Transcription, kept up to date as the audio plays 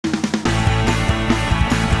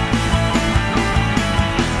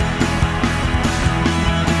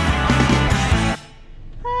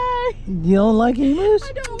You don't like emus?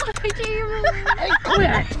 I don't like emus. Hey,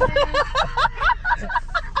 quit!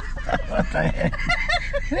 What the heck?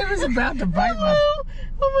 It was about to bite my...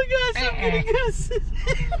 Oh my gosh, I'm gonna go sit.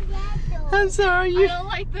 I'm sorry, I don't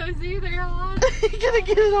like those either, hon. You're gonna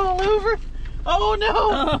get it all over. Oh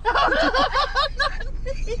no! Not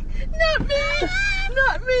me! Not me!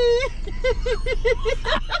 Not me!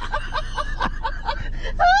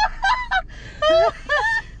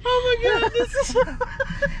 Oh my god, this is...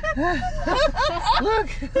 Look!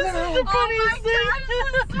 This is the funniest thing!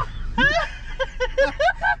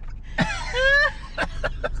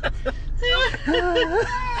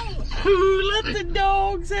 Who let the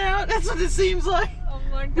dogs out? That's what it seems like. Oh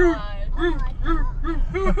my god.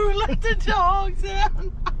 Who let the dogs out?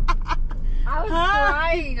 I was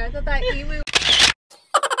crying. I thought that emu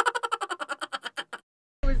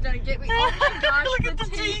was gonna get me. Oh my gosh, Look at the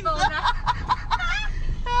teeth. on that.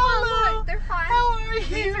 Oh, look, they're fine. How are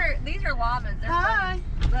you? These are llamas. They're Hi.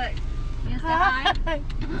 fine. Look, you say hi?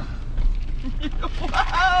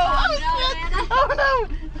 Oh no!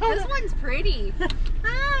 This one's pretty.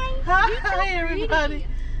 Hi. Hi everybody.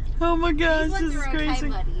 Oh my gosh, These this ones is are okay, crazy.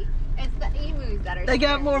 buddy. It's the emus that are They got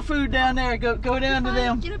scared. more food down there. Go down to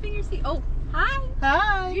them. Get up in your seat. Oh, hi.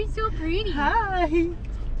 Hi. You're so pretty. Hi.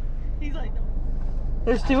 He's like,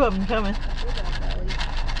 there's two of them coming. I'm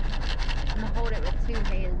gonna hold it with two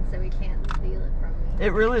hands so he can't steal it from me.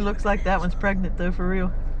 It really looks like that one's pregnant though, for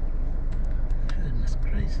real. Goodness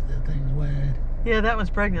gracious, that thing's wide. Yeah, that one's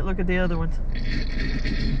pregnant. Look at the other ones.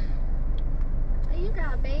 Oh, you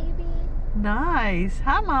got a baby. Nice.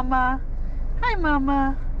 Hi, Mama. Hi,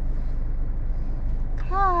 Mama.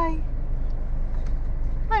 Hi.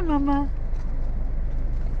 Hi, Mama.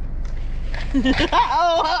 Ow,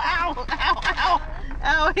 ow, ow, ow.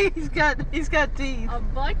 Ow, he's got teeth. A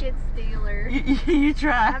bucket stealer. You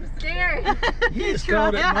try. I'm scared. You just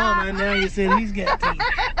called it Mama and now you said he's got teeth.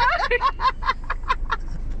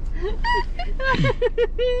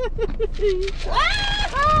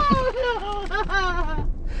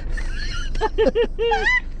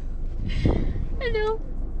 Hello.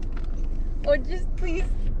 Oh, just please.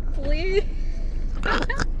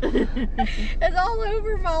 It's all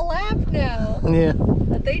over my lap now. Yeah.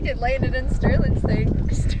 I think it landed in Sterling's thing.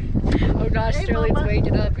 Oh gosh, Hey, Sterling's Mama.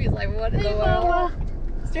 waking up. He's like, what in Hey, the world? Mama.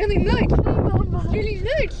 Sterling, look. Hey, Mama. Sterling,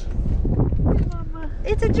 look. Hey, Mama.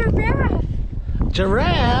 It's a giraffe.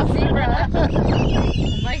 Giraffe? Zebra. Oh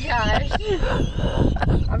my gosh.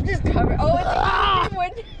 I'm just covered. Oh, it's a human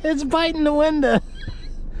one. It's biting the window.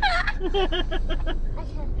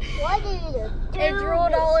 What are you It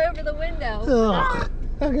drooled all over the window. Ugh.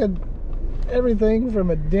 I got everything from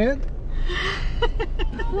a dent.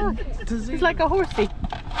 It's like a horsey.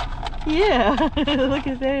 Yeah, look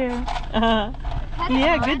at there.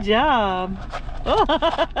 Yeah, good job.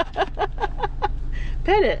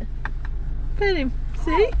 Pet it. Pet him.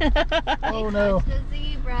 See? Oh no. The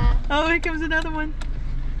zebra. Oh, here comes another one.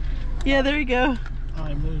 Yeah, there you go.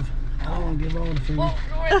 Alright, move. I don't want to give all the food. Oh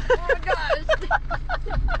my gosh.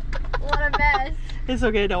 What a mess. It's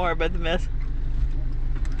okay, don't worry about the mess.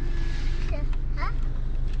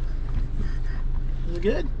 Is it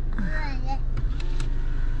good?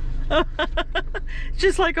 It's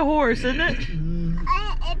just like a horse, isn't it? Mm.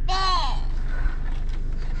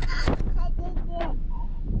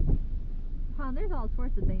 Huh, there's all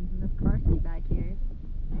sorts of things in this car seat back here.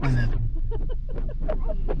 And then,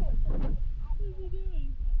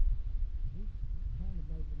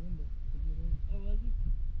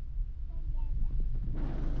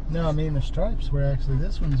 no, I mean the stripes were actually,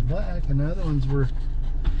 this one's black and the other ones were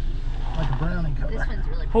like a brownie color. This one's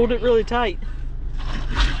really Hold it pretty. really tight.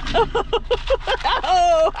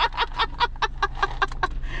 Oh!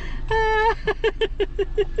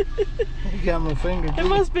 You got my finger It too.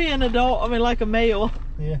 must be an adult, I mean like a male.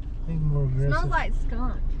 Yeah, even more aggressive. Smells like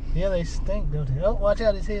skunk. Yeah, they stink, don't they? Oh, watch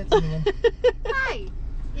out, his head's in one. Hey,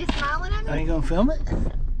 you smiling at Are me? you gonna film it?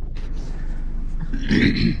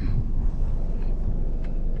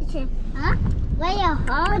 Huh? Where your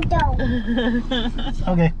hot dog?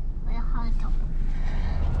 Okay. Where your hot dog?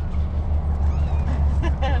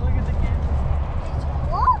 Look at the kid.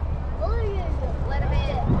 What? Oh, yeah. Let him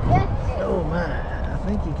in. Oh my, I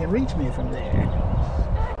think you can reach me from there.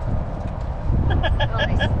 Oh,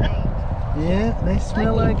 they stink. Yeah, they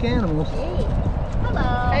smell like animals. Hey.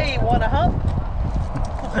 Hello. Hey, want a hump?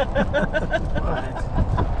 What?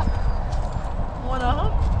 Want a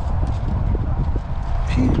hump?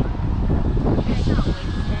 Phew. Okay, I can't wait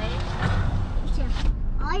today.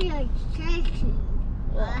 Oh, you're sexy.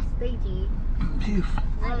 Well, stinky. Phew.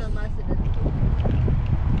 One of them must have been.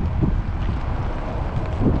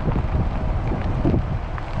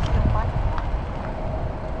 You don't like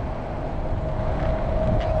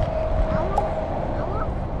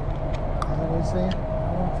he's saying? I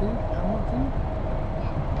want food. I want food.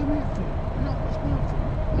 Give me food. No, it's not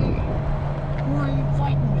food. Why are you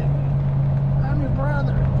fighting with me? I'm your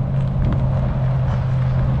brother.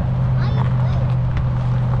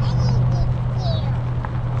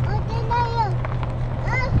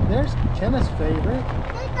 There's Kenna's favorite.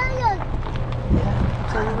 Yeah,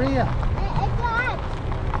 it's a Rhea.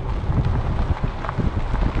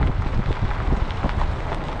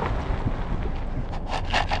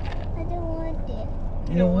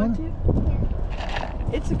 You don't want to?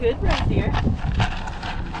 It's a good reindeer.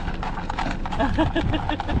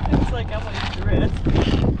 It's like I want to eat the rest.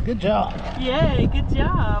 Good job. Yay, good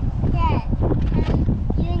job.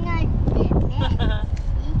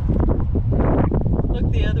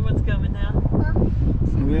 Look, the other one's coming now.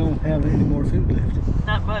 We don't have any more food left.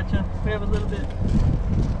 Not much, huh? We have a little bit.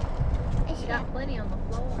 You got plenty on the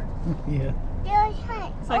floor. Yeah.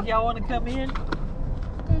 It's like y'all want to come in?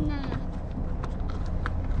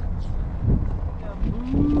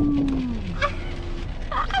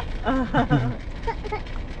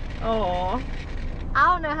 Oh. I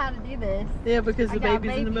don't know how to do this. Yeah, because I the got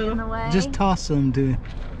baby's baby in the middle. way. Just toss some to him.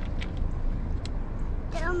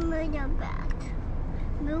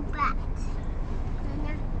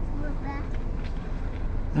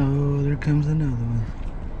 Oh, there comes another one.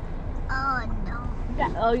 Oh no.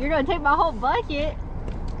 Oh, you're gonna take my whole bucket.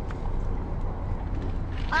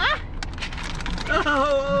 Ah!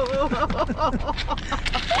 Oh,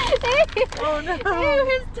 oh no. Ew,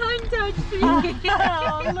 his tongue touched me.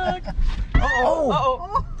 Oh, look.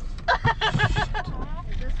 Oh!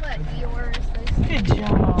 Is this what Eeyore's supposed to Good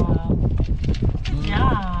job. Good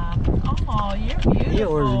job. Oh, you're beautiful.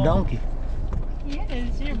 Eeyore's a donkey.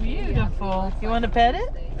 Yes, you're beautiful. You want to pet it?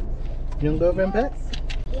 You want to go over and pet?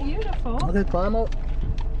 Beautiful. Okay, climb up.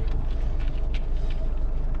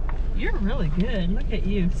 You're really good. Look at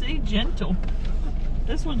you. See, gentle.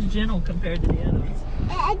 This one's gentle compared to the other ones.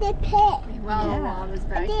 The pit. Well, Yeah. Mom was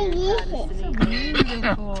back I here didn't trying to eat sneak.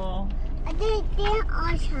 Beautiful. I did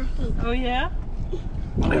also hate. Oh, yeah?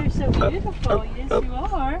 You're so beautiful. Yes, you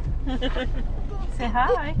are. Say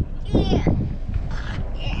hi. Yeah.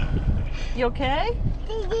 You okay?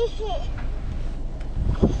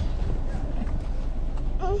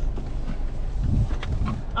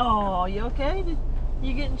 Oh, you okay?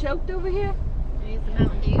 You getting choked over here? Use the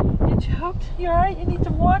Mountain Dew. You choked? You alright? You need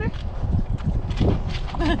some water?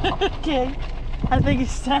 Okay. I think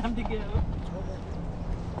it's time to go.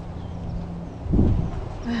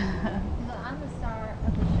 I'm the star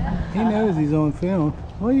of the show. He knows he's on film.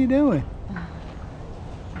 What are you doing?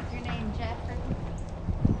 Is your name Jeffrey?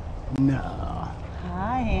 No.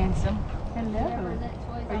 Hi, handsome. Hello. Represent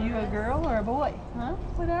Toys Are R you a Us? girl or a boy? Huh?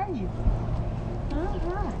 What are you? Huh?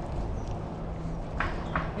 Hi.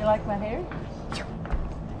 You like my hair?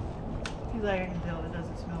 He's like, I can tell it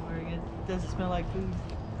doesn't smell very good. It doesn't smell like food.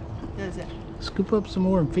 Does it? Scoop up some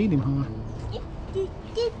more and feed him, huh?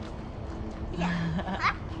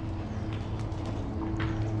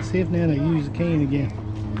 See if Nana uses the cane again.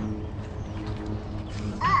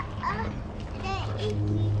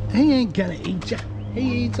 He ain't gonna eat ya.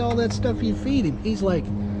 He eats all that stuff you feed him. He's like,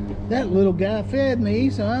 that little guy fed me,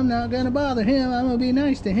 so I'm not gonna bother him. I'm gonna be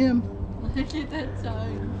nice to him. Look at that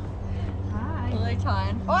tongue. Hi. Lily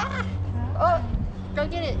tongue. Ah! Oh, go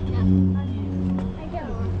get it. Yeah.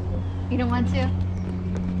 You don't want to?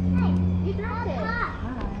 Hey, you dropped it.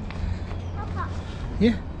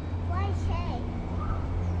 Yeah.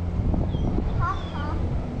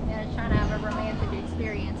 Yeah, trying to have a romantic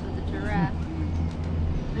experience with a giraffe.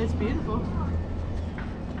 It's beautiful.